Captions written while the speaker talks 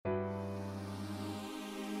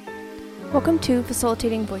Welcome to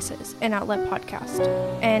Facilitating Voices, an Outlet podcast,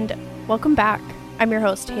 and welcome back. I'm your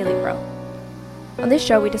host, Haley Rowe. On this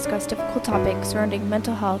show, we discuss difficult topics surrounding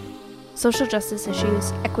mental health, social justice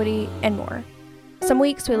issues, equity, and more. Some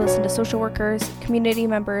weeks we listen to social workers, community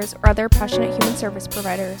members, or other passionate human service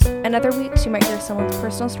providers, and other weeks you might hear someone's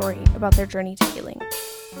personal story about their journey to healing.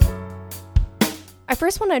 I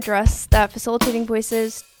first want to address that Facilitating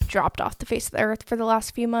Voices dropped off the face of the earth for the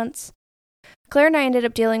last few months. Claire and I ended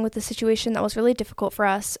up dealing with a situation that was really difficult for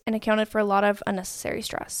us and accounted for a lot of unnecessary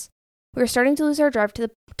stress. We were starting to lose our drive to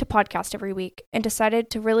podcast every week and decided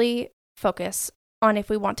to really focus on if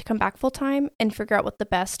we want to come back full time and figure out what the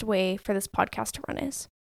best way for this podcast to run is.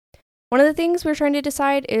 One of the things we're trying to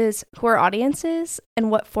decide is who our audience is and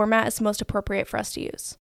what format is most appropriate for us to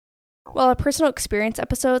use. While our personal experience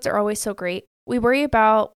episodes are always so great, we worry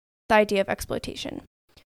about the idea of exploitation.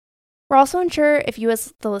 We're also unsure if you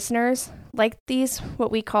as the listeners like these,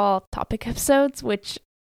 what we call topic episodes, which,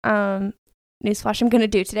 newsflash, I'm going to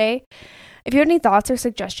do today. If you have any thoughts or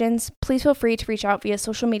suggestions, please feel free to reach out via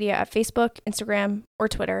social media at Facebook, Instagram, or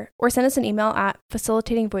Twitter, or send us an email at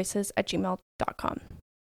facilitatingvoices@gmail.com.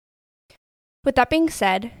 With that being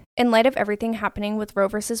said, in light of everything happening with Roe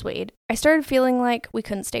v. Wade, I started feeling like we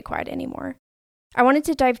couldn't stay quiet anymore. I wanted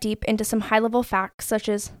to dive deep into some high-level facts such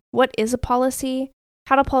as what is a policy,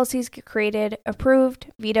 how do policies get created, approved,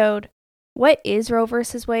 vetoed, what is Roe v.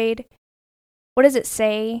 Wade, what does it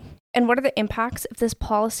say, and what are the impacts if this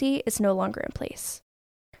policy is no longer in place.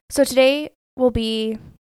 So today will be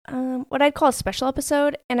what I'd call a special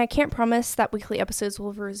episode, and I can't promise that weekly episodes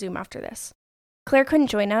will resume after this. Claire couldn't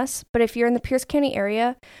join us, but if you're in the Pierce County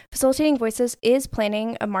area, Facilitating Voices is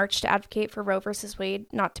planning a march to advocate for Roe v. Wade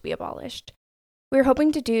not to be abolished. We're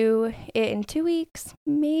hoping to do it in 2 weeks,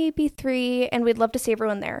 maybe 3, and we'd love to see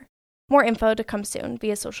everyone there. More info to come soon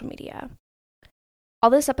via social media. All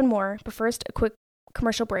this up and more, but first, a quick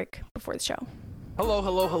commercial break before the show.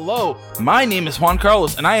 Hello. My name is Juan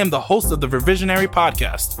Carlos, and I am the host of the Revisionary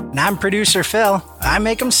Podcast. And I'm producer Phil. I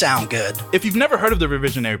make them sound good. If you've never heard of the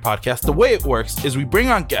Revisionary Podcast, the way it works is we bring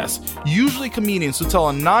on guests, usually comedians, who tell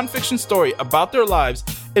a nonfiction story about their lives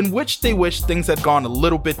in which they wish things had gone a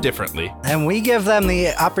little bit differently. And we give them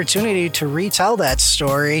the opportunity to retell that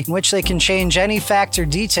story, in which they can change any fact or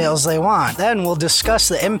details they want. Then we'll discuss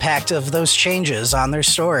the impact of those changes on their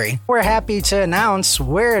story. We're happy to announce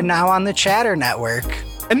we're now on the Chatter Network.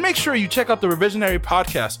 And make sure you check out the Revisionary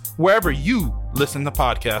Podcast wherever you listen to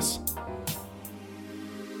podcasts.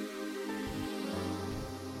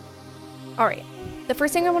 All right. The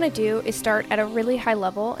first thing I want to do is start at a really high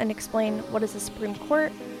level and explain what is the Supreme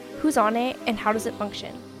Court, who's on it, and how does it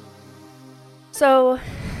function. So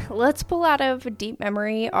let's pull out of deep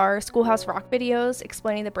memory our Schoolhouse Rock videos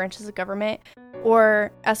explaining the branches of government,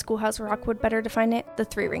 or as Schoolhouse Rock would better define it, the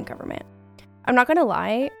three-ring government. I'm not going to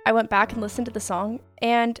lie, I went back and listened to the song,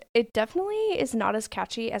 and it definitely is not as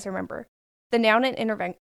catchy as I remember. The noun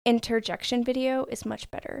and interjection video is much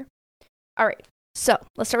better. All right, so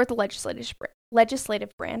let's start with the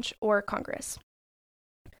legislative branch, or Congress.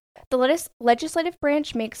 The legislative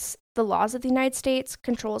branch makes the laws of the United States,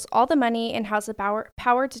 controls all the money, and has the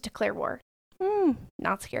power to declare war.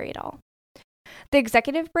 Not scary at all. The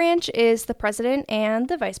executive branch is the president and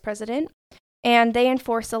the vice president, and they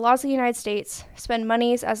enforce the laws of the United States, spend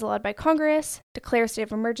monies as allowed by Congress, declare state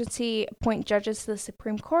of emergency, appoint judges to the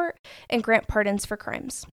Supreme Court, and grant pardons for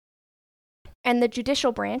crimes. And the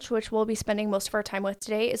judicial branch, which we'll be spending most of our time with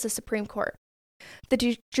today, is the Supreme Court.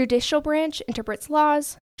 The judicial branch interprets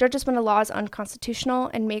laws, judges when a law is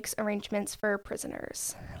unconstitutional, and makes arrangements for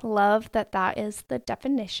prisoners. Love that is the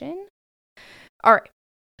definition. All right,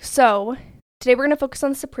 so today we're going to focus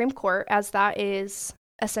on the Supreme Court, as that is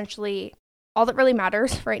essentially all that really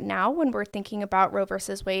matters right now when we're thinking about Roe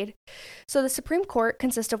versus Wade. So the Supreme Court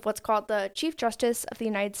consists of what's called the Chief Justice of the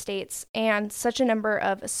United States and such a number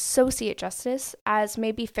of associate justices as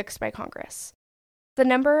may be fixed by Congress. The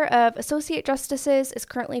number of associate justices is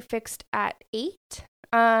currently fixed at 8,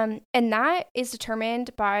 and that is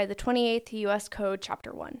determined by the 28th U.S. Code,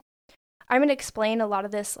 Chapter 1. I'm going to explain a lot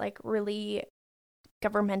of this really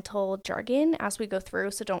governmental jargon as we go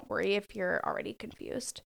through, so don't worry if you're already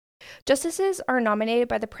confused. Justices are nominated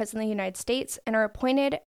by the President of the United States and are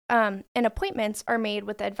appointed, and appointments are made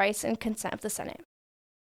with the advice and consent of the Senate.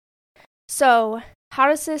 So, how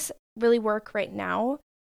does this really work right now?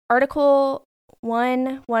 Article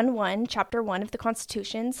 111, Chapter 1 of the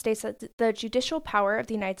Constitution states that the judicial power of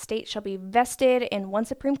the United States shall be vested in one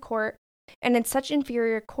Supreme Court, and in such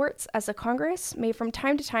inferior courts as the Congress may from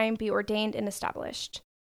time to time be ordained and established.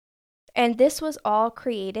 And this was all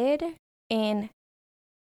created in,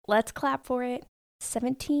 let's clap for it,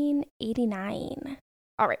 1789.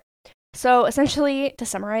 All right. So essentially, to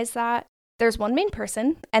summarize that, there's one main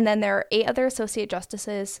person, and then there are 8 other associate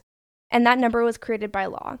justices, and that number was created by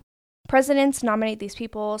law. Presidents nominate these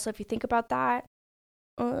people, so if you think about that,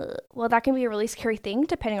 well, that can be a really scary thing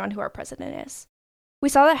depending on who our president is. We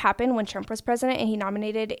saw that happen when Trump was president, and he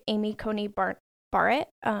nominated Amy Coney Barrett,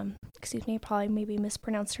 probably maybe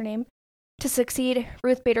mispronounced her name, to succeed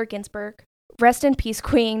Ruth Bader Ginsburg. Rest in peace,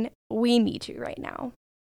 Queen. We need you right now.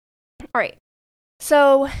 All right.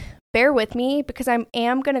 So bear with me because I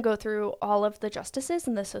am going to go through all of the justices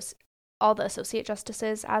and all the associate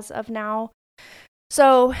justices as of now.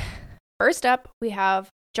 So first up, we have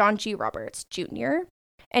John G. Roberts Jr.,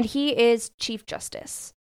 and he is Chief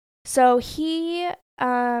Justice. So he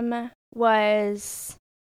was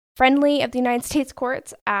friendly of the United States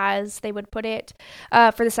courts, as they would put it,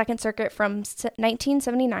 for the Second Circuit from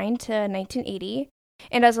 1979 to 1980,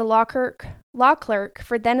 and as a law clerk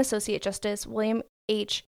for then Associate Justice William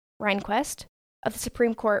H. Rehnquist of the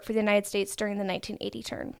Supreme Court for the United States during the 1980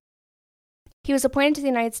 term. He was appointed to the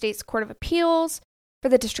United States Court of Appeals for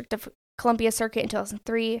the District of Columbia Circuit in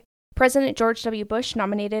 2003. President George W. Bush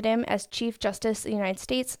nominated him as Chief Justice of the United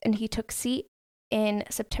States, and he took seat in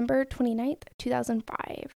September 29th,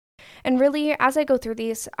 2005. And really, as I go through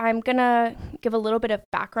these, I'm going to give a little bit of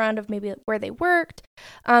background of maybe where they worked,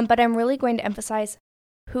 but I'm really going to emphasize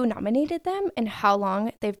who nominated them and how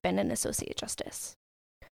long they've been an Associate Justice.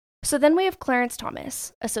 So then we have Clarence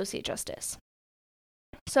Thomas, Associate Justice.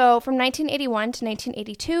 So from 1981 to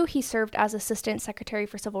 1982, he served as Assistant Secretary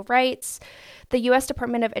for Civil Rights, the U.S.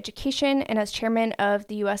 Department of Education, and as Chairman of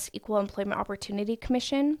the U.S. Equal Employment Opportunity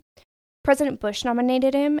Commission. President Bush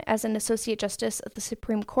nominated him as an Associate Justice of the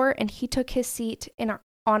Supreme Court, and he took his seat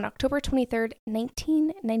on October 23rd,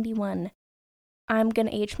 1991. I'm going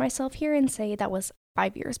to age myself here and say that was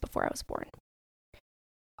 5 years before I was born.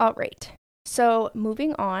 All right. So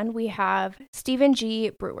moving on, we have Stephen G.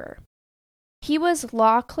 Brewer. He was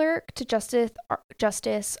law clerk to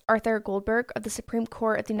Justice Arthur Goldberg of the Supreme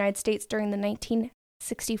Court of the United States during the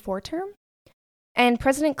 1964 term. And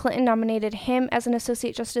President Clinton nominated him as an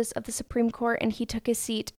Associate Justice of the Supreme Court, and he took his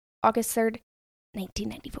seat August 3rd,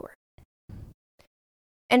 1994.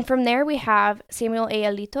 And from there, we have Samuel A.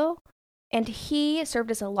 Alito, and he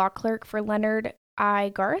served as a law clerk for Leonard I.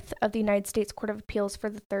 Garth of the United States Court of Appeals for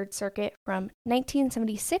the Third Circuit from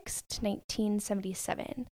 1976 to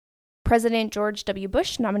 1977. President George W.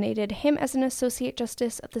 Bush nominated him as an Associate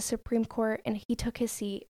Justice of the Supreme Court, and he took his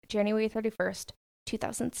seat January 31st,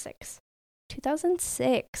 2006.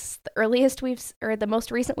 2006, the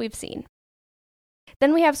most recent we've seen.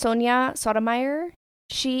 Then we have Sonia Sotomayor.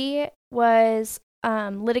 She was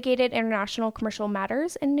litigated international commercial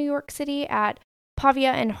matters in New York City at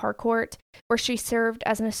Pavia and Harcourt, where she served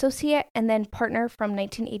as an associate and then partner from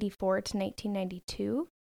 1984 to 1992.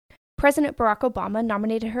 President Barack Obama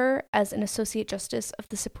nominated her as an Associate Justice of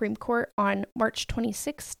the Supreme Court on March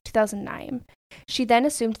 26, 2009. She then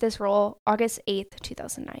assumed this role August 8,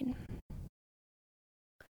 2009.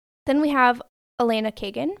 Then we have Elena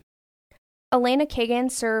Kagan. Elena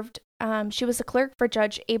Kagan served, she was a clerk for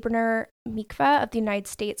Judge Abner Mikva of the United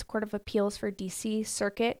States Court of Appeals for D.C.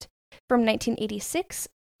 Circuit from 1986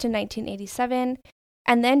 to 1987,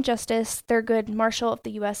 and then Justice Thurgood Marshall of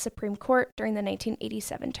the U.S. Supreme Court during the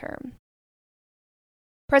 1987 term.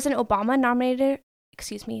 President Obama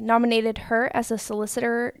nominated her as a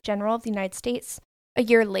Solicitor General of the United States. A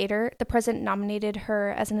year later, the president nominated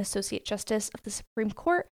her as an Associate Justice of the Supreme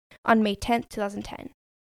Court on May 10, 2010.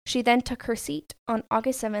 She then took her seat on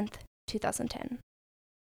August 7, 2010.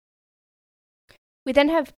 We then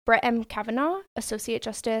have Brett M. Kavanaugh, Associate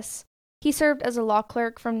Justice. He served as a law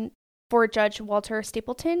clerk for Judge Walter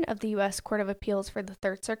Stapleton of the U.S. Court of Appeals for the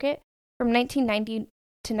Third Circuit from 1990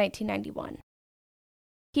 to 1991.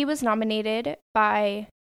 He was nominated by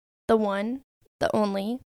the one, the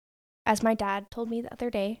only, as my dad told me the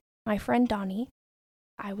other day, my friend Donnie.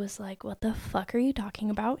 I was like, what the fuck are you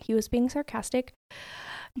talking about? He was being sarcastic.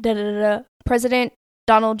 President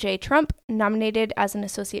Donald J. Trump, nominated as an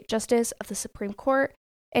Associate Justice of the Supreme Court,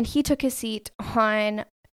 and he took his seat on,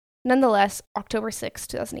 nonetheless, October 6,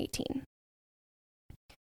 2018.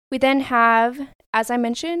 We then have, as I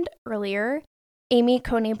mentioned earlier, Amy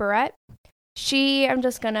Coney Barrett. We'll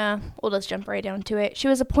just jump right down to it. She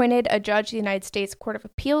was appointed a judge of the United States Court of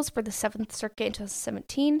Appeals for the 7th Circuit in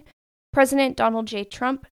 2017. President Donald J.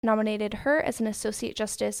 Trump nominated her as an Associate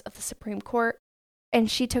Justice of the Supreme Court,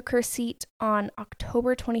 and she took her seat on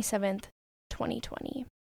October 27th, 2020.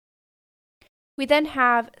 We then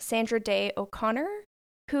have Sandra Day O'Connor,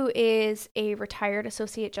 who is a retired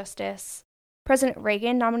Associate Justice. President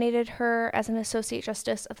Reagan nominated her as an Associate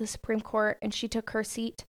Justice of the Supreme Court, and she took her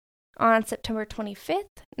seat on September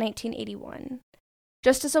 25th, 1981.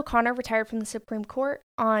 Justice O'Connor retired from the Supreme Court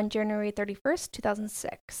on January 31st,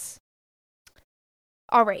 2006.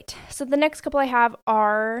 All right, so the next couple I have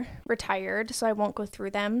are retired, so I won't go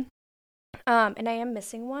through them. And I am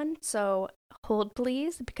missing one, so hold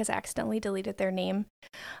please, because I accidentally deleted their name.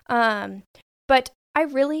 But I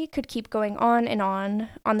really could keep going on and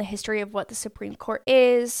on the history of what the Supreme Court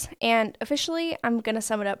is, and officially I'm going to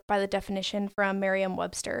sum it up by the definition from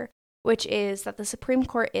Merriam-Webster, which is that the Supreme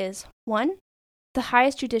Court is 1, the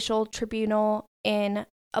highest judicial tribunal in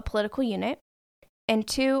a political unit, and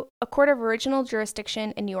 2, a court of original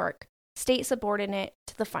jurisdiction in New York, state subordinate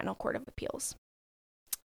to the final court of appeals.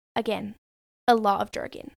 Again, a lot of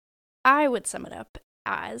jargon. I would sum it up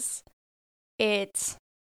as it's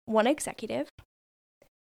 1 executive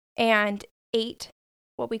and 8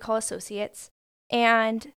 what we call associates,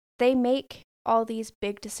 and they make all these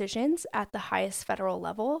big decisions at the highest federal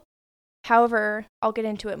level. However, I'll get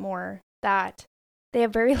into it more, that they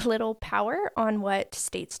have very little power on what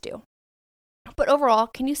states do. But overall,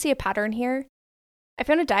 can you see a pattern here? I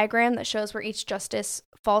found a diagram that shows where each justice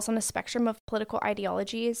falls on a spectrum of political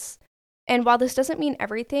ideologies. And while this doesn't mean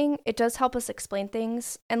everything, it does help us explain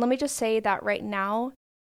things. And let me just say that right now,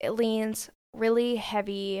 it leans really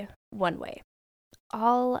heavy one way.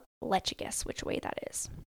 I'll let you guess which way that is.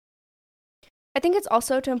 I think it's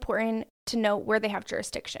also important to note where they have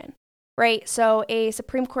jurisdiction, right? So a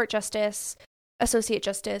Supreme Court justice, associate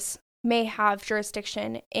justice, may have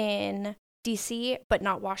jurisdiction in DC, but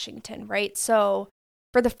not Washington, right? So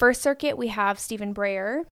for the First Circuit, we have Stephen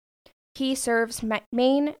Breyer. He serves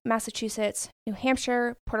Maine, Massachusetts, New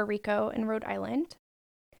Hampshire, Puerto Rico, and Rhode Island.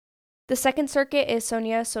 The Second Circuit is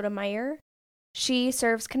Sonia Sotomayor. She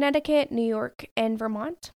serves Connecticut, New York, and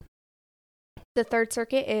Vermont. The Third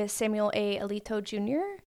Circuit is Samuel A. Alito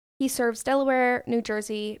Jr. He serves Delaware, New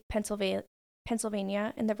Jersey, Pennsylvania,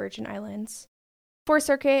 and the Virgin Islands. Fourth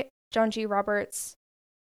Circuit, John G. Roberts,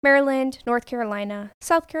 Maryland, North Carolina,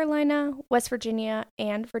 South Carolina, West Virginia,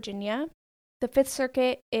 and Virginia. The Fifth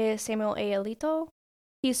Circuit is Samuel A. Alito.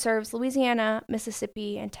 He serves Louisiana,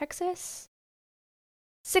 Mississippi, and Texas.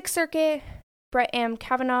 Sixth Circuit, Brett M.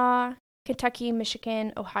 Kavanaugh, Kentucky,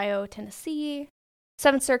 Michigan, Ohio, Tennessee.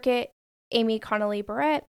 Seventh Circuit, Amy Connolly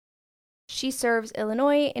Barrett. She serves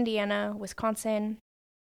Illinois, Indiana, Wisconsin.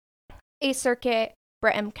 Eighth Circuit,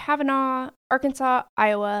 Brett M. Kavanaugh, Arkansas,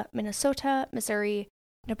 Iowa, Minnesota, Missouri,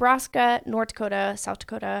 Nebraska, North Dakota, South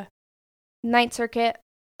Dakota. Ninth Circuit,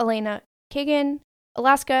 Elena Kagan,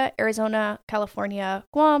 Alaska, Arizona, California,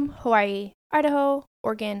 Guam, Hawaii, Idaho,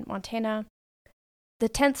 Oregon, Montana. The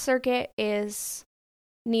 10th Circuit is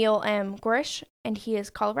Neil M. Gorish, and he is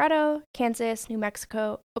Colorado, Kansas, New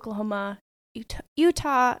Mexico, Oklahoma,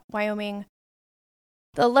 Utah, Wyoming.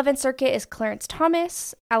 The 11th Circuit is Clarence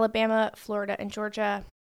Thomas, Alabama, Florida, and Georgia.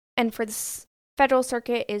 And for the Federal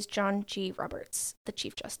Circuit is John G. Roberts, the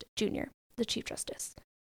Chief Justice.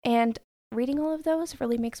 And reading all of those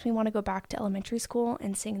really makes me want to go back to elementary school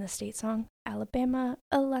and sing the state song, Alabama,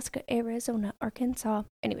 Alaska, Arizona, Arkansas.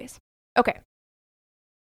 Anyways, okay.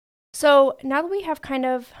 So now that we have kind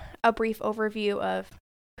of a brief overview of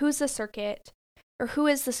who's the circuit, or who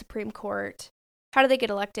is the Supreme Court, how do they get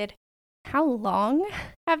elected, how long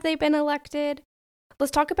have they been elected,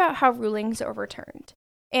 let's talk about how rulings are overturned.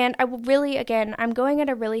 And I will really, again, I'm going at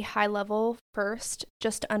a really high level first,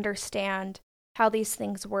 just to understand how these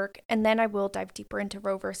things work, and then I will dive deeper into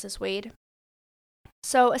Roe versus Wade.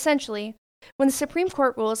 So essentially, when the Supreme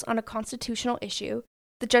Court rules on a constitutional issue,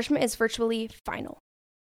 the judgment is virtually final.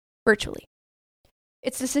 Virtually.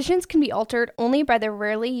 Its decisions can be altered only by the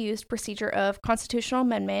rarely used procedure of constitutional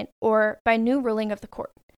amendment or by new ruling of the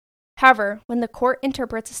court. However, when the court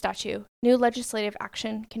interprets a statute, new legislative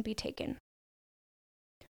action can be taken.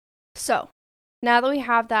 So, now that we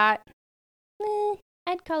have that,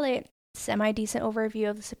 I'd call it semi-decent overview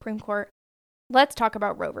of the Supreme Court, let's talk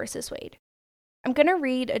about Roe versus Wade. I'm going to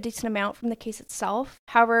read a decent amount from the case itself.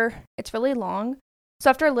 However, it's really long. So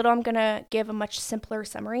after a little, I'm going to give a much simpler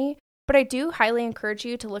summary, but I do highly encourage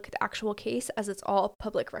you to look at the actual case as it's all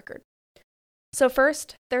public record. So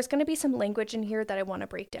first, there's going to be some language in here that I want to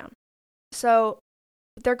break down. So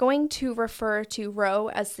they're going to refer to Roe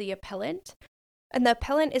as the appellant, and the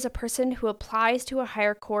appellant is a person who applies to a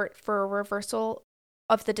higher court for a reversal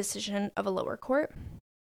of the decision of a lower court.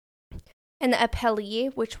 And the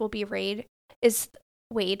appellee, which will be Wade, is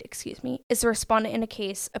the respondent in a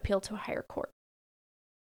case appealed to a higher court.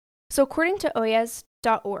 So according to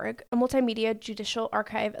oyez.org, a multimedia judicial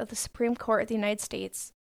archive of the Supreme Court of the United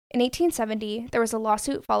States, In 1870, there was a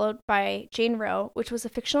lawsuit followed by Jane Roe, which was a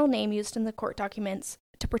fictional name used in the court documents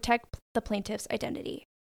to protect the plaintiff's identity.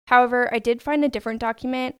 However, I did find a different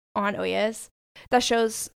document on Oyez that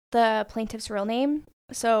shows the plaintiff's real name,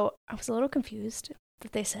 so I was a little confused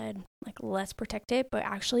that they said, like, let's protect it, but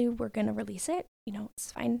actually we're going to release it. You know,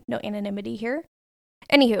 it's fine. No anonymity here.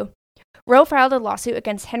 Anywho, Roe filed a lawsuit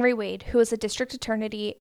against Henry Wade, who was a district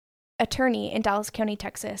attorney in Dallas County,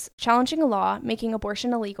 Texas, challenging a law making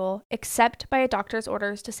abortion illegal except by a doctor's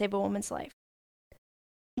orders to save a woman's life.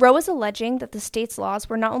 Roe was alleging that the state's laws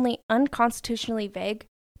were not only unconstitutionally vague,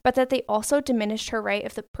 but that they also diminished her right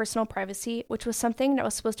of the personal privacy, which was something that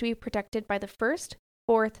was supposed to be protected by the 1st,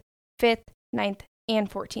 4th, 5th, 9th, and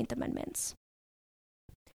 14th Amendments.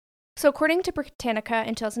 So according to Britannica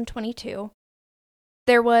in 2022,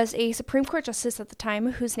 there was a Supreme Court justice at the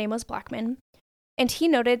time whose name was Blackmun, and he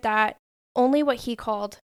noted that only what he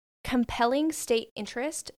called compelling state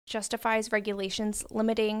interest justifies regulations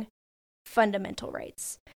limiting fundamental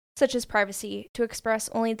rights, such as privacy, to express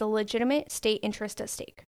only the legitimate state interest at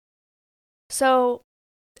stake. So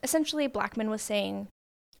essentially, Blackmun was saying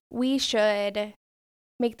we should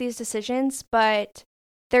make these decisions, but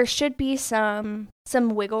there should be some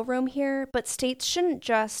wiggle room here, but states shouldn't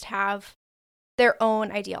just have their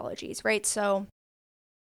own ideologies, right? So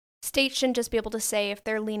states shouldn't just be able to say, if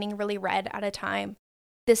they're leaning really red at a time,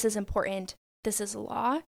 this is important, this is a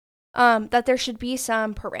law, that there should be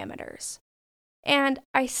some parameters. And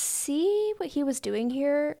I see what he was doing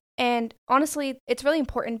here, and honestly, it's really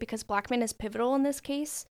important because Blackmun is pivotal in this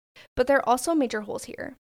case, but there are also major holes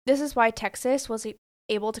here. This is why Texas was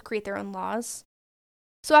able to create their own laws.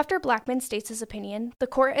 So after Blackmun states his opinion, the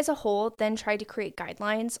court as a whole then tried to create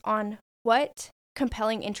guidelines on what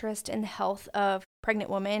compelling interest in the health of pregnant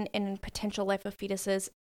women and potential life of fetuses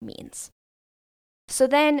means. So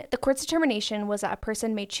then the court's determination was that a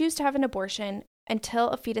person may choose to have an abortion until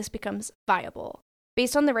a fetus becomes viable,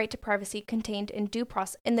 based on the right to privacy contained in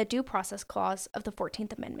the Due Process Clause of the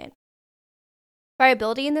 14th Amendment.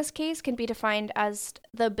 Viability in this case can be defined as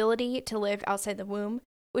the ability to live outside the womb,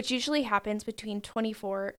 which usually happens between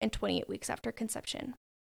 24 and 28 weeks after conception.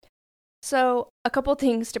 So, a couple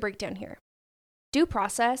things to break down here. Due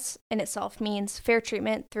process in itself means fair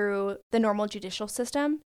treatment through the normal judicial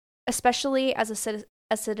system, especially as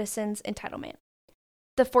a citizen's entitlement.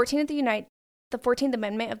 The 14th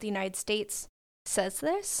Amendment of the United States says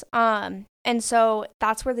this, and so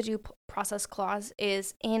that's where the Due Process Clause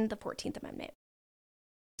is in the 14th Amendment.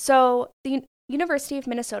 So, the University of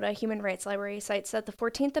Minnesota Human Rights Library cites that the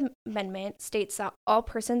 14th Amendment states that all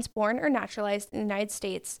persons born or naturalized in the United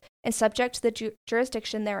States and subject to the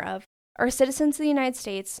jurisdiction thereof are citizens of the United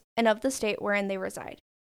States and of the state wherein they reside.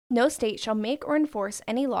 No state shall make or enforce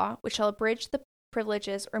any law which shall abridge the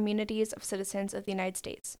privileges or immunities of citizens of the United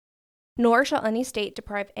States. Nor shall any state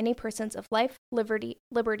deprive any persons of life, liberty,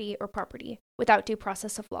 or property without due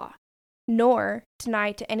process of law, nor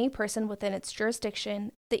deny to any person within its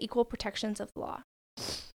jurisdiction the equal protections of the law.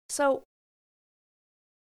 So,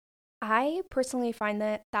 I personally find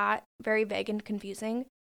that very vague and confusing,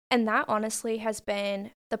 and that honestly has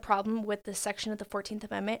been the problem with this section of the 14th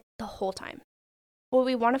Amendment the whole time. What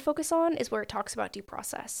we want to focus on is where it talks about due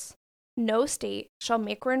process. No state shall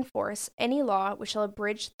make or enforce any law which shall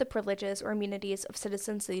abridge the privileges or immunities of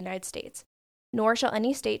citizens of the United States, nor shall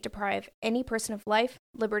any state deprive any person of life,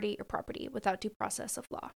 liberty, or property without due process of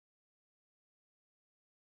law.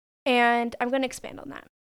 And I'm going to expand on that.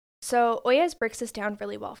 So Oyez breaks this down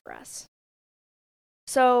really well for us.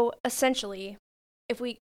 So essentially, if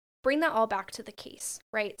we bring that all back to the case,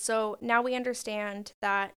 right? So now we understand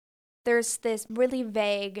that there's this really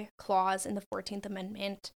vague clause in the 14th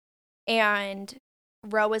Amendment, and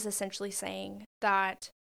Roe is essentially saying that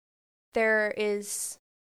there is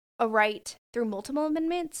a right through multiple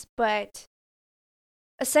amendments, but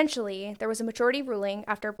essentially there was a majority ruling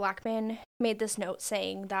after Blackmun made this note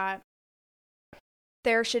saying that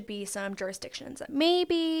there should be some jurisdictions that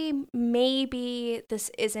maybe this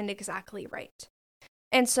isn't exactly right.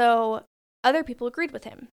 And so other people agreed with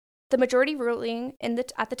him. The majority ruling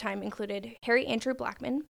at the time included Harry Andrew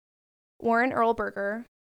Blackmun, Warren Earl Burger,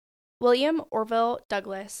 William Orville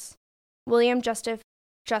Douglas, William Joseph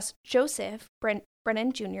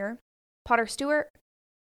Brennan Jr., Potter Stewart,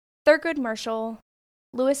 Thurgood Marshall,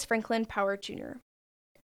 Lewis Franklin Power Jr.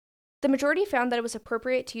 The majority found that it was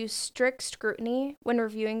appropriate to use strict scrutiny when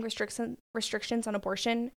reviewing restrictions on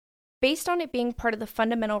abortion, based on it being part of the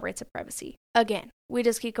fundamental rights of privacy. Again, we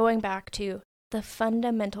just keep going back to the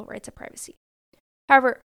fundamental rights of privacy.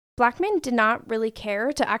 However, Blackmun did not really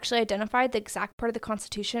care to actually identify the exact part of the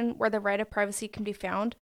Constitution where the right of privacy can be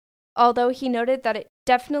found, although he noted that it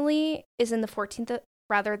definitely is in the 14th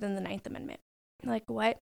rather than the 9th Amendment. Like,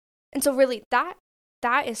 what? And so really that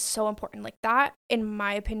is so important. Like, that, in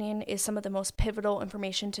my opinion, is some of the most pivotal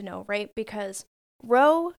information to know, right? Because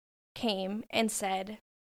Roe came and said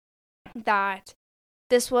that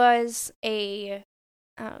this was a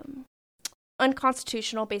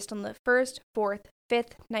unconstitutional based on the 1st, 4th,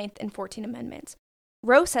 5th, 9th, and 14th Amendments.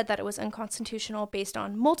 Roe said that it was unconstitutional based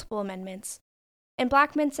on multiple amendments. And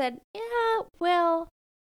Blackmun said, yeah, well,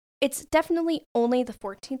 it's definitely only the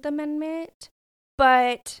 14th Amendment,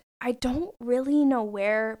 but I don't really know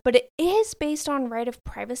where. But it is based on right of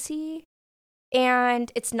privacy,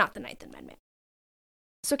 and it's not the 9th Amendment.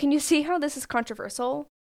 So can you see how this is controversial?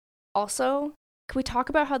 Also, can we talk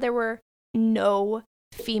about how there were no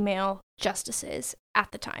female justices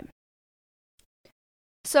at the time?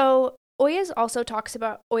 So Oyas.com also talks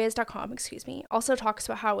about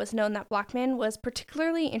how it was known that Blackmun was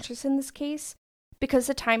particularly interested in this case because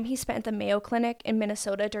the time he spent at the Mayo Clinic in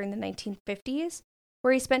Minnesota during the 1950s,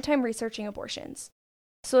 where he spent time researching abortions.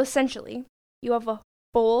 So essentially, you have a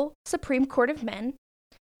full Supreme Court of men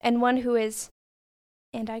and one who is,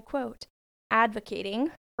 and I quote,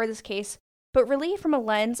 advocating for this case, but really from a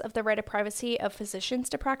lens of the right of privacy of physicians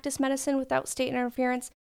to practice medicine without state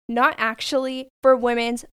interference, not actually for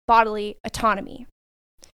women's bodily autonomy.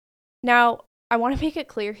 Now, I want to make it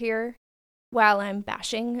clear here, while I'm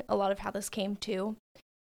bashing a lot of how this came to,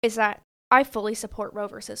 is that I fully support Roe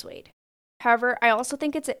versus Wade. However, I also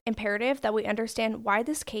think it's imperative that we understand why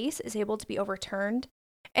this case is able to be overturned.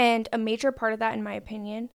 And a major part of that, in my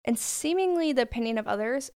opinion, and seemingly the opinion of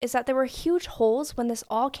others, is that there were huge holes when this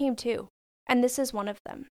all came to, and this is one of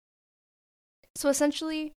them. So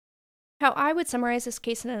essentially, how I would summarize this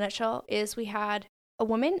case in a nutshell is we had a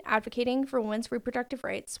woman advocating for women's reproductive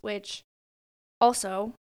rights, which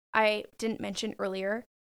also I didn't mention earlier.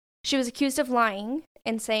 She was accused of lying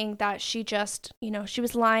and saying that she just, she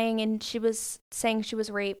was lying and she was saying she was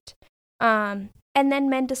raped. And then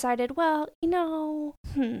men decided, well,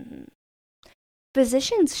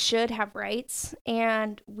 physicians should have rights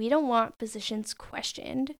and we don't want physicians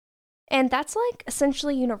questioned. And that's like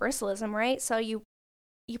essentially universalism, right? So you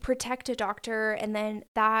protect a doctor and then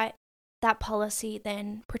that policy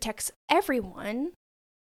then protects everyone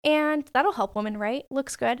and that'll help women, right?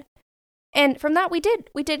 Looks good. And from that we did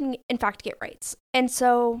in fact get rights. And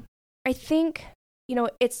so I think,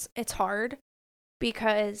 it's hard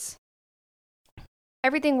because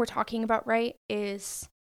everything we're talking about, right, is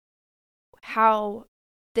how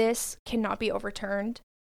this cannot be overturned.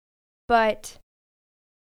 But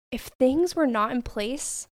if things were not in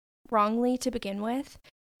place wrongly to begin with,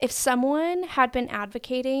 if someone had been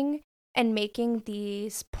advocating and making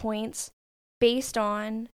these points based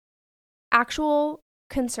on actual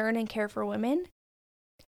concern and care for women,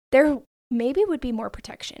 there maybe would be more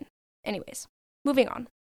protection. Anyways, moving on.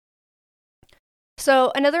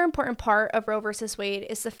 So another important part of Roe versus Wade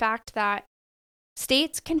is the fact that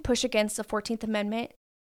states can push against the 14th Amendment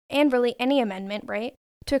and really any amendment, right,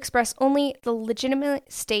 to express only the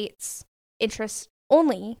legitimate state's interests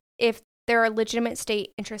only if there are legitimate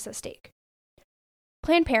state interests at stake.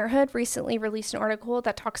 Planned Parenthood recently released an article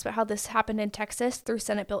that talks about how this happened in Texas through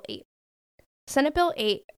Senate Bill 8. Senate Bill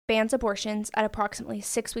 8 bans abortions at approximately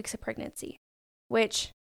 6 weeks of pregnancy,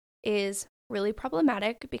 which is really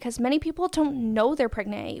problematic because many people don't know they're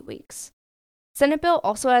pregnant at 8 weeks. Senate Bill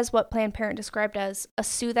also has what Planned Parenthood described as a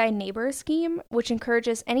sue thy neighbor scheme, which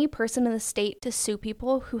encourages any person in the state to sue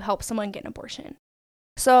people who help someone get an abortion.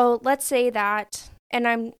 So let's say that, and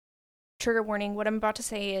I'm trigger warning, what I'm about to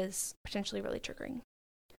say is potentially really triggering.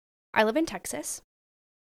 I live in Texas.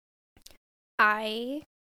 I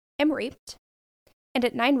am raped, and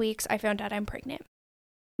at 9 weeks, I found out I'm pregnant.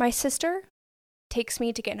 My sister takes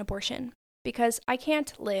me to get an abortion because I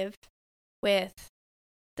can't live with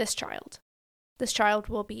this child. This child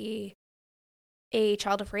will be a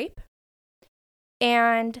child of rape.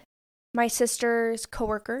 And my sister's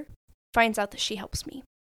coworker finds out that she helps me.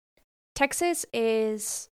 Texas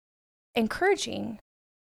is encouraging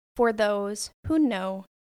for those who know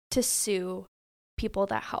to sue people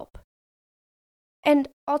that help. And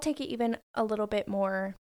I'll take it even a little bit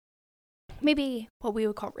more, maybe what we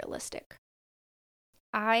would call realistic.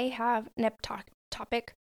 I have an ectopic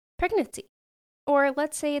pregnancy. Or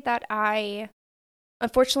let's say that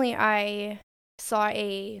unfortunately, I saw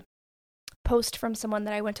a post from someone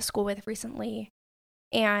that I went to school with recently,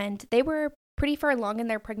 and they were pretty far along in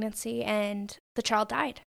their pregnancy, and the child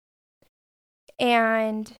died.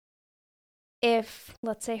 And if,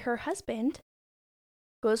 let's say, her husband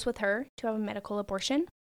goes with her to have a medical abortion,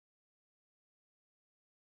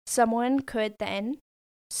 someone could then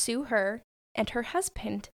sue her and her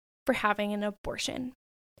husband for having an abortion.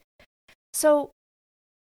 So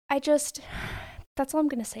that's all I'm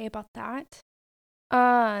going to say about that.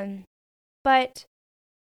 But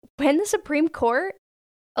when the Supreme Court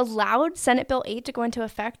allowed Senate Bill 8 to go into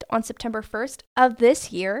effect on September 1st of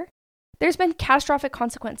this year, there's been catastrophic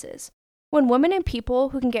consequences. When women and people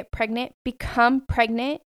who can get pregnant become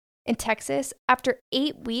pregnant in Texas after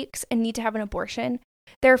 8 weeks and need to have an abortion,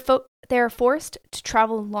 they are forced to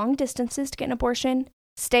travel long distances to get an abortion,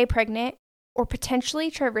 stay pregnant, or potentially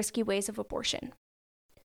try risky ways of abortion.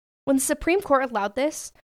 When the Supreme Court allowed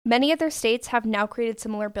this, many other states have now created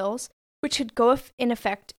similar bills, which should go in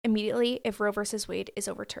effect immediately if Roe v. Wade is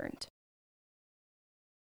overturned.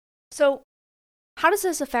 So, how does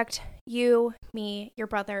this affect you, me, your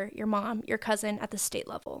brother, your mom, your cousin at the state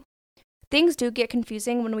level? Things do get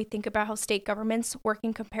confusing when we think about how state governments work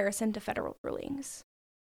in comparison to federal rulings.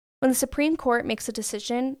 When the Supreme Court makes a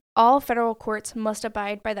decision, all federal courts must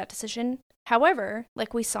abide by that decision. However,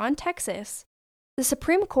 like we saw in Texas, the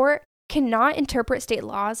Supreme Court cannot interpret state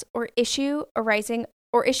laws or issues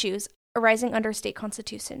arising under state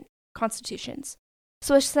constitutions.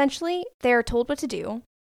 So essentially, they are told what to do,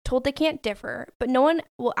 told they can't differ, but no one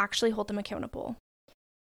will actually hold them accountable.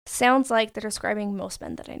 Sounds like they're describing most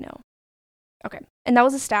men that I know. Okay, and that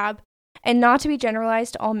was a stab, and not to be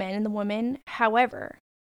generalized to all men and the women. However,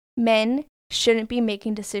 men shouldn't be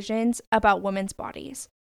making decisions about women's bodies,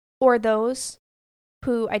 or those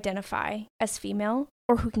who identify as female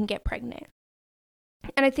or who can get pregnant.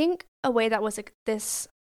 And I think a way that this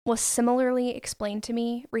was similarly explained to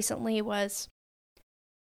me recently was,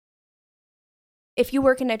 if you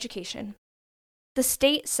work in education, the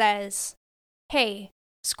state says, hey,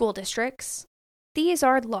 school districts, these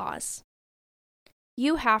are laws.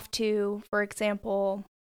 You have to, for example,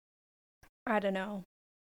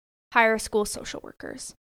 hire school social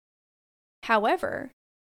workers. However,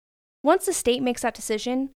 once the state makes that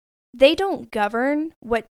decision, they don't govern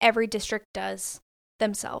what every district does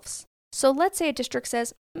themselves. So let's say a district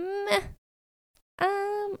says, I'm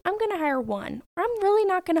going to hire one, or I'm really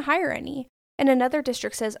not going to hire any. And another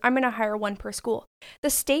district says, I'm going to hire one per school. The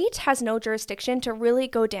state has no jurisdiction to really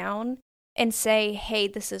go down and say, hey,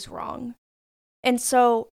 this is wrong. And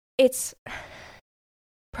so it's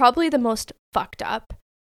probably the most fucked up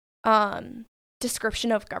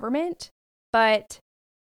description of government, but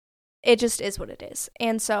it just is what it is.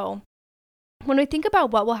 And so when we think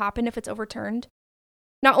about what will happen if it's overturned,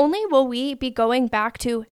 not only will we be going back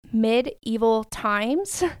to medieval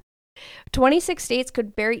times, 26 states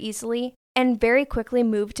could very easily and very quickly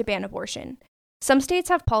move to ban abortion. Some states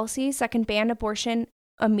have policies that can ban abortion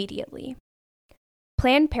immediately.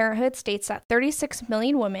 Planned Parenthood states that 36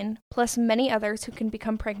 million women, plus many others who can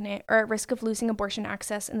become pregnant, are at risk of losing abortion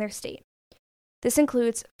access in their state. This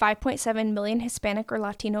includes 5.7 million Hispanic or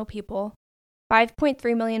Latino people,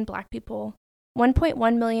 5.3 million Black people,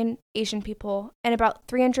 1.1 million Asian people, and about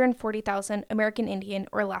 340,000 American Indian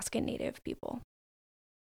or Alaskan Native people.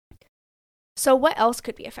 So what else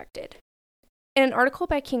could be affected? In an article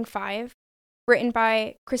by King 5, written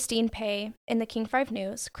by Christine Pei in the King 5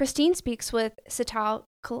 News, Christine speaks with Sital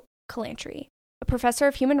Kalantri, a professor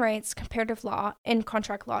of human rights, comparative law, and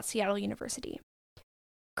contract law at Seattle University.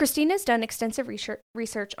 Christine has done extensive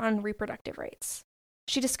research on reproductive rights.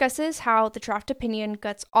 She discusses how the draft opinion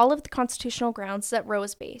guts all of the constitutional grounds that Roe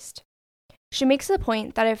is based. She makes the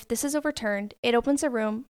point that if this is overturned, it opens up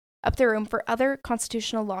the room for other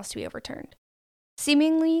constitutional laws to be overturned.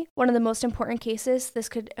 Seemingly, one of the most important cases this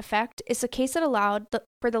could affect is the case that allowed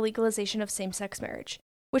for the legalization of same-sex marriage,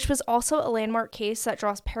 which was also a landmark case that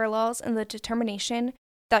draws parallels in the determination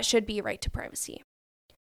that should be a right to privacy.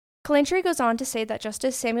 Kalantri goes on to say that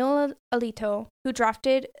Justice Samuel Alito, who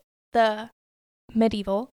drafted the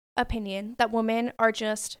medieval opinion that women are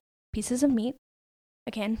just pieces of meat,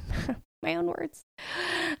 again, my own words,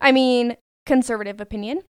 conservative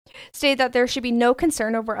opinion, stated that there should be no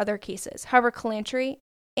concern over other cases. However, Kalantri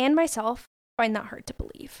and myself find that hard to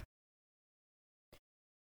believe.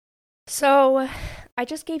 So, I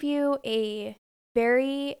just gave you a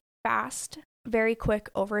very fast, very quick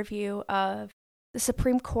overview of the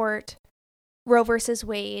Supreme Court, Roe versus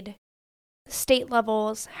Wade, state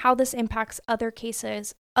levels, how this impacts other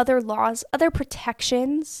cases, other laws, other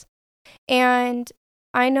protections. And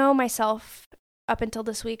I know myself, up until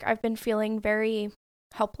this week, I've been feeling very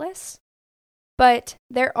helpless, but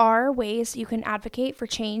there are ways you can advocate for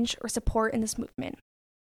change or support in this movement.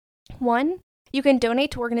 1, you can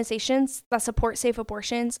donate to organizations that support safe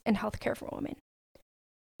abortions and healthcare for women.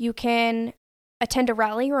 You can attend a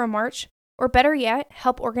rally or a march, or better yet,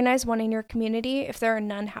 help organize one in your community if there are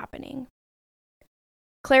none happening.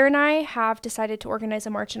 Claire and I have decided to organize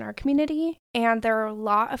a march in our community, and there are a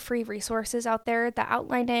lot of free resources out there that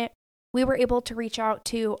outline it. We were able to reach out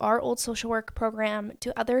to our old social work program,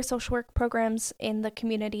 to other social work programs in the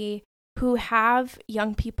community who have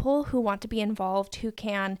young people who want to be involved, who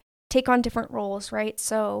can take on different roles, right?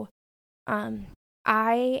 So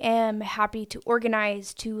I am happy to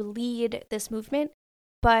organize, to lead this movement,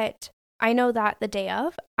 but I know that the day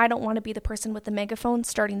of, I don't want to be the person with the megaphone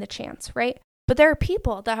starting the chants, right? But there are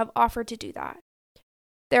people that have offered to do that.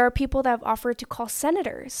 There are people that have offered to call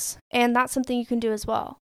senators, and that's something you can do as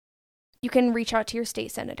well. You can reach out to your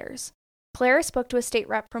state senators. Claire spoke to a state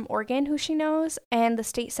rep from Oregon who she knows, and the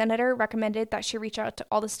state senator recommended that she reach out to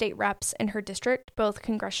all the state reps in her district, both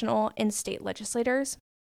congressional and state legislators.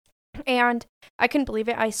 And I couldn't believe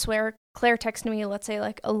it. I swear, Claire texted me, let's say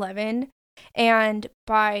like 11, and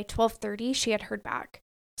by 12:30, she had heard back.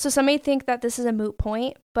 So some may think that this is a moot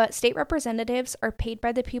point, but state representatives are paid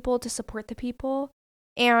by the people to support the people.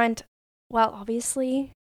 And while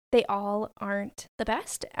obviously they all aren't the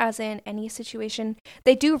best, as in any situation,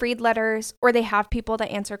 they do read letters or they have people that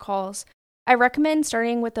answer calls. I recommend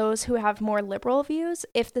starting with those who have more liberal views,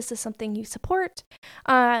 if this is something you support,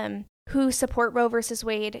 who support Roe versus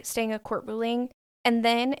Wade staying a court ruling, and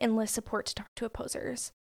then enlist support to talk to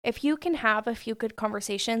opposers. If you can have a few good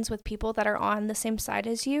conversations with people that are on the same side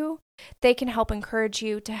as you, they can help encourage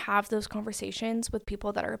you to have those conversations with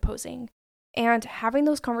people that are opposing. And having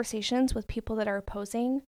those conversations with people that are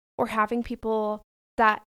opposing, or having people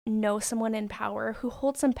that know someone in power who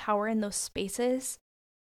holds some power in those spaces,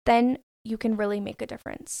 then you can really make a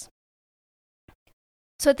difference.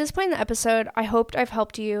 So at this point in the episode, I hoped I've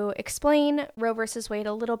helped you explain Roe versus Wade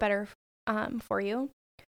a little better for you.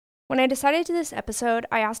 When I decided to do this episode,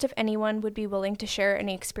 I asked if anyone would be willing to share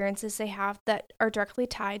any experiences they have that are directly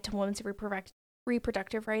tied to women's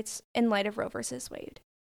reproductive rights in light of Roe versus Wade.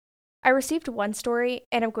 I received one story,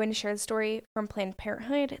 and I'm going to share the story from Planned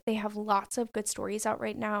Parenthood. They have lots of good stories out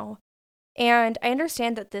right now, and I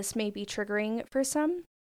understand that this may be triggering for some.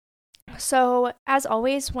 So, as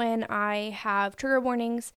always, when I have trigger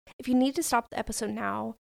warnings, if you need to stop the episode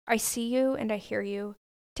now, I see you and I hear you.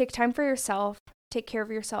 Take time for yourself, take care of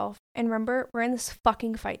yourself, and remember, we're in this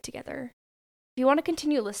fucking fight together. If you want to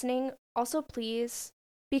continue listening, also please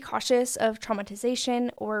be cautious of traumatization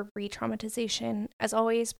or re-traumatization. As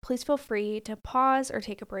always, please feel free to pause or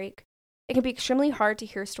take a break. It can be extremely hard to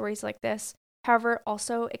hear stories like this. However,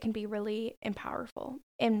 also it can be really empowering.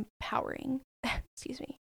 Excuse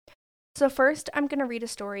me. So first, I'm going to read a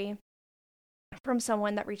story from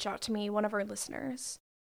someone that reached out to me, one of our listeners.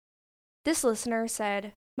 This listener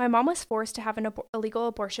said, "My mom was forced to have an illegal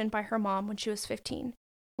abortion by her mom when she was 15.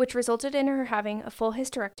 Which resulted in her having a full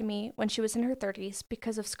hysterectomy when she was in her 30s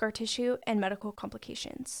because of scar tissue and medical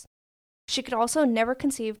complications. She could also never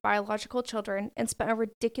conceive biological children and spent a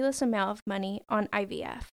ridiculous amount of money on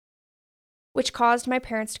IVF, which caused my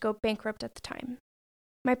parents to go bankrupt at the time.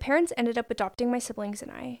 My parents ended up adopting my siblings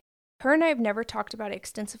and I. Her and I have never talked about it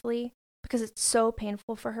extensively because it's so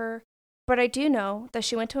painful for her, but I do know that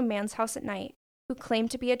she went to a man's house at night who claimed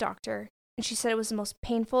to be a doctor, and she said it was the most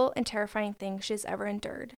painful and terrifying thing she has ever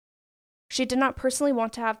endured. She did not personally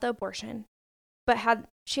want to have the abortion, but had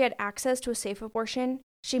she had access to a safe abortion,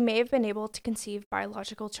 she may have been able to conceive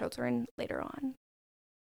biological children later on."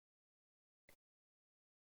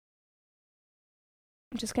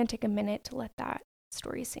 I'm just going to take a minute to let that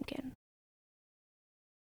story sink in.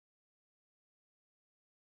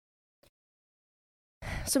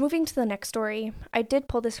 So moving to the next story, I did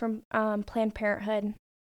pull this from Planned Parenthood,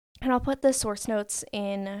 and I'll put the source notes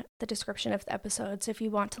in the description of the episode, so if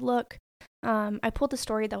you want to look. I pulled the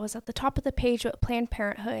story that was at the top of the page, but Planned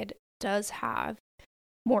Parenthood does have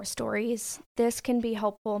more stories. This can be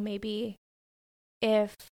helpful maybe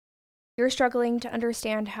if you're struggling to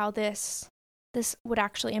understand how this would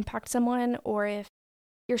actually impact someone, or if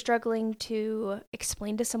you're struggling to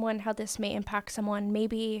explain to someone how this may impact someone.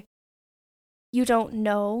 Maybe you don't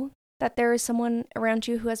know that there is someone around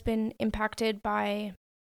you who has been impacted by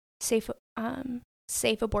safe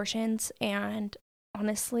abortions and,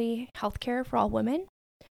 honestly, healthcare for all women.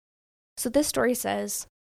 So this story says,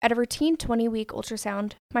 "At a routine 20-week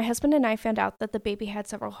ultrasound, my husband and I found out that the baby had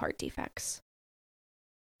several heart defects.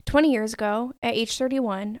 20 years ago, at age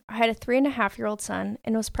 31, I had a 3.5-year-old son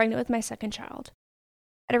and was pregnant with my second child.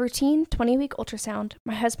 At a routine 20-week ultrasound,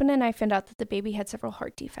 my husband and I found out that the baby had several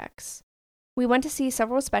heart defects. We went to see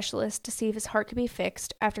several specialists to see if his heart could be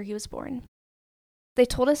fixed after he was born. They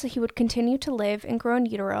told us that he would continue to live and grow in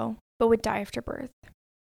utero, but would die after birth.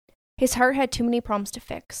 His heart had too many problems to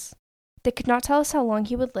fix. They could not tell us how long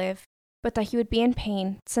he would live, but that he would be in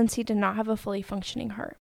pain since he did not have a fully functioning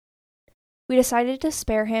heart. We decided to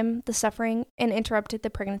spare him the suffering and interrupted the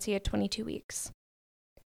pregnancy at 22 weeks.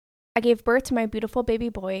 I gave birth to my beautiful baby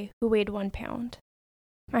boy who weighed 1 pound.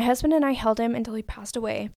 My husband and I held him until he passed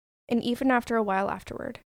away, and even after a while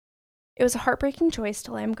afterward. It was a heartbreaking choice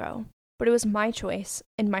to let him go, but it was my choice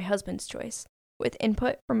and my husband's choice, with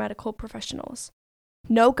input from medical professionals.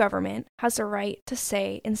 No government has the right to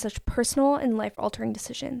say in such personal and life-altering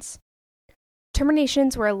decisions.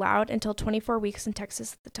 Terminations were allowed until 24 weeks in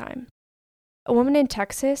Texas at the time. A woman in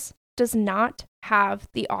Texas does not have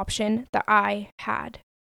the option that I had.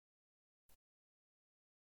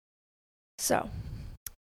 So,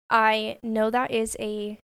 I know that is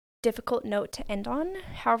a difficult note to end on.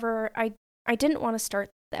 However, I didn't want to start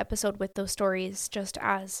the episode with those stories just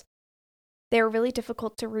as they were really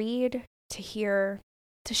difficult to read, to hear,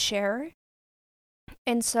 to share.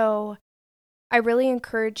 And so I really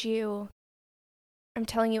encourage you. I'm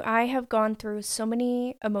telling you, I have gone through so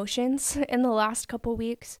many emotions in the last couple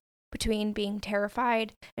weeks between being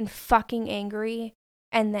terrified and fucking angry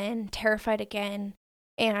and then terrified again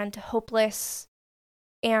and hopeless.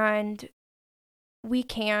 And we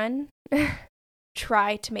can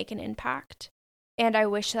try to make an impact. And I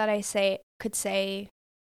wish that I could say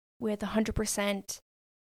with 100%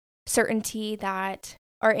 certainty that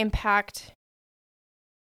our impact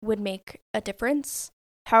would make a difference.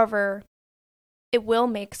 However, it will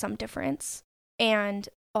make some difference. And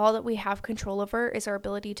all that we have control over is our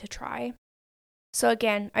ability to try. So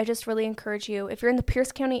again, I just really encourage you, if you're in the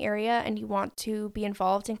Pierce County area and you want to be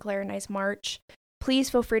involved in Claire and I's march, please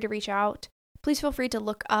feel free to reach out. Please feel free to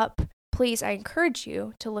look up. Please, I encourage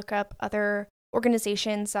you to look up other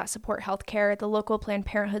organizations that support healthcare, the local Planned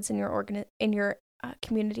Parenthoods in your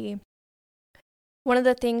community. One of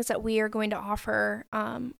the things that we are going to offer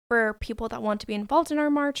for people that want to be involved in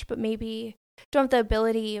our march, but maybe don't have the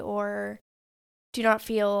ability or do not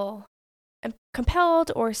feel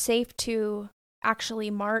compelled or safe to actually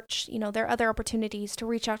march, there are other opportunities to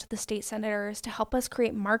reach out to the state senators to help us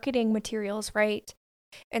create marketing materials, right?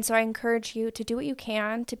 And so I encourage you to do what you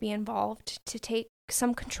can to be involved, to take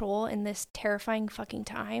some control in this terrifying fucking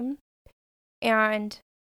time. And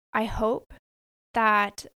I hope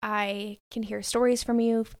that I can hear stories from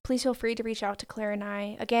you. Please feel free to reach out to Claire and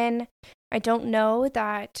I. Again, I don't know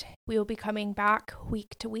that we will be coming back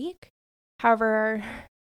week to week. However,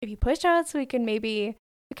 if you push us, we can maybe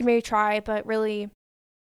try, but really,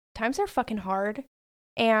 times are fucking hard,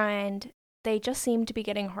 and they just seem to be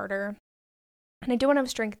getting harder. And I do want to have a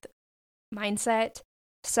strength mindset.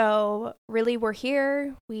 So really, we're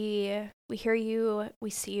here. We hear you. We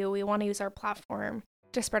see you. We want to use our platform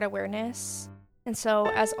to spread awareness. And so,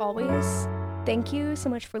 as always, thank you so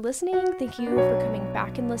much for listening. Thank you for coming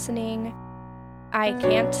back and listening. I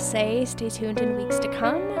can't say stay tuned in weeks to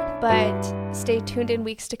come, but stay tuned in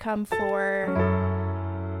weeks to come for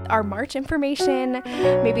our March information,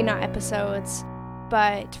 maybe not episodes,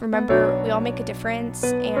 but remember, we all make a difference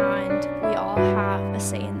and we all have a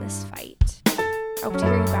say in this fight. I hope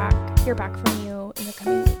to hear back from you in the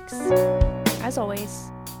coming weeks. As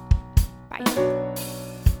always, bye.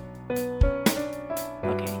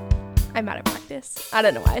 Okay, I'm out of practice. I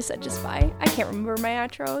don't know why I said just bye. I can't remember my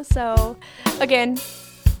outro. So again,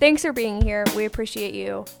 thanks for being here. We appreciate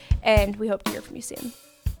you and we hope to hear from you soon.